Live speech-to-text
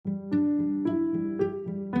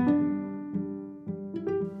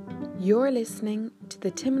You're listening to the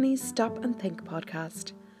Timony Stop and Think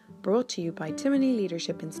podcast, brought to you by Timony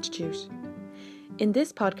Leadership Institute. In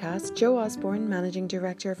this podcast, Joe Osborne, Managing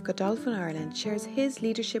Director of Godolphin Ireland, shares his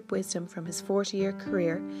leadership wisdom from his 40-year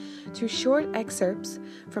career through short excerpts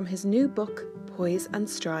from his new book, Poise and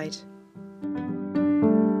Stride.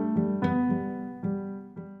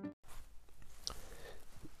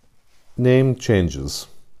 Name changes.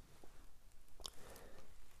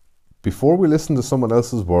 Before we listen to someone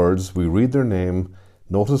else's words, we read their name,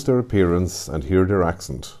 notice their appearance, and hear their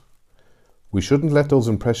accent. We shouldn't let those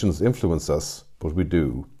impressions influence us, but we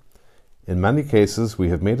do. In many cases, we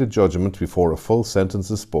have made a judgment before a full sentence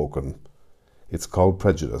is spoken. It's called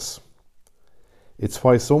prejudice. It's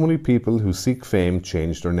why so many people who seek fame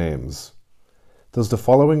change their names. Does the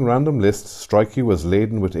following random list strike you as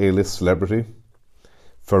laden with A-list celebrity?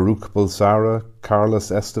 Farouk Bulsara, Carlos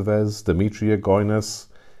Estevez, Demetria Goines,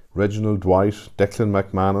 Reginald Dwight, Declan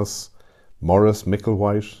McManus, Maurice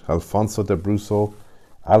Micklewhite, Alfonso de Brusso,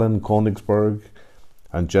 Alan Konigsberg,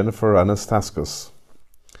 and Jennifer Anastaskis.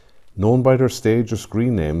 Known by their stage or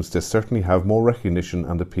screen names, they certainly have more recognition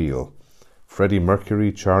and appeal. Freddie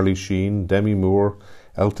Mercury, Charlie Sheen, Demi Moore,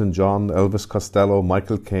 Elton John, Elvis Costello,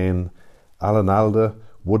 Michael Caine, Alan Alda,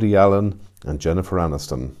 Woody Allen, and Jennifer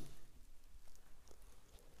Aniston.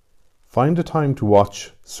 Find a time to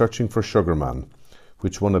watch Searching for Sugar Man,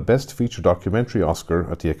 which won a Best Feature Documentary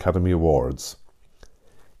Oscar at the Academy Awards.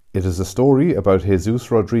 It is a story about Jesus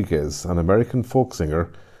Rodriguez, an American folk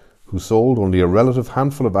singer who sold only a relative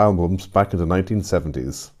handful of albums back in the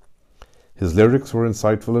 1970s. His lyrics were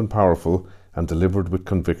insightful and powerful and delivered with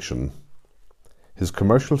conviction. His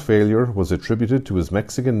commercial failure was attributed to his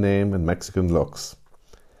Mexican name and Mexican looks.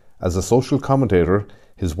 As a social commentator,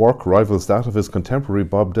 his work rivals that of his contemporary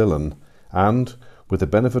Bob Dylan and, with the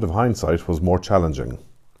benefit of hindsight, was more challenging.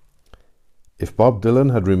 If Bob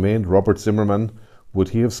Dylan had remained Robert Zimmerman, would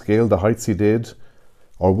he have scaled the heights he did,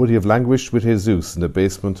 or would he have languished with Jesus in the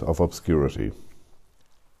basement of obscurity?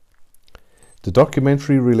 The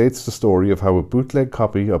documentary relates the story of how a bootleg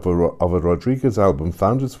copy of a Rodriguez album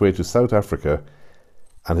found its way to South Africa,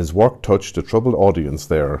 and his work touched a troubled audience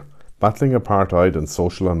there, battling apartheid and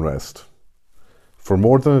social unrest. For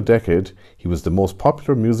more than a decade, he was the most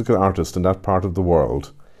popular musical artist in that part of the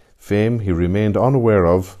world, fame he remained unaware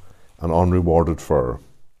of and unrewarded for.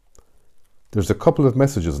 There's a couple of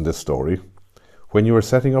messages in this story. When you are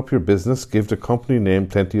setting up your business, give the company name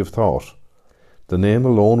plenty of thought. The name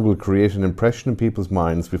alone will create an impression in people's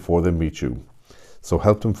minds before they meet you, so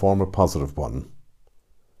help them form a positive one.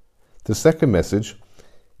 The second message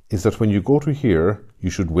is that when you go to hear,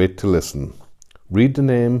 you should wait to listen. Read the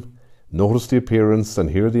name, notice the appearance and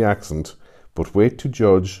hear the accent, but wait to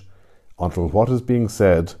judge until what is being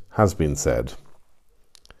said has been said.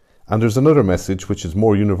 And there's another message which is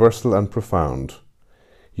more universal and profound.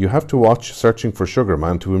 You have to watch Searching for Sugar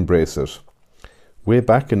Man to embrace it. Way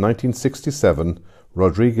back in 1967,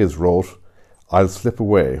 Rodriguez wrote, "I'll slip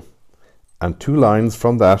away," and two lines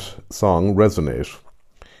from that song resonate.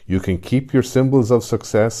 "You can keep your symbols of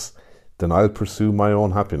success, then I'll pursue my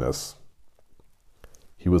own happiness."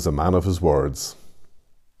 He was a man of his words.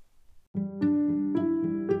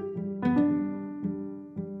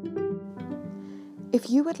 If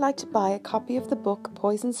you would like to buy a copy of the book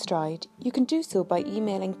Poise and Stride, you can do so by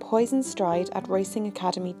emailing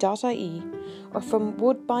poiseandstride@racingacademy.ie or from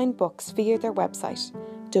Woodbine Books via their website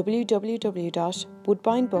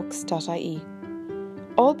www.woodbinebooks.ie.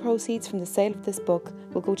 All proceeds from the sale of this book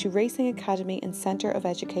will go to Racing Academy and Centre of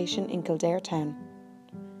Education in Kildare Town.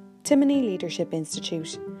 Timony Leadership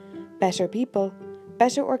Institute. Better people,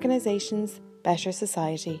 better organisations, better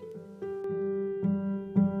society.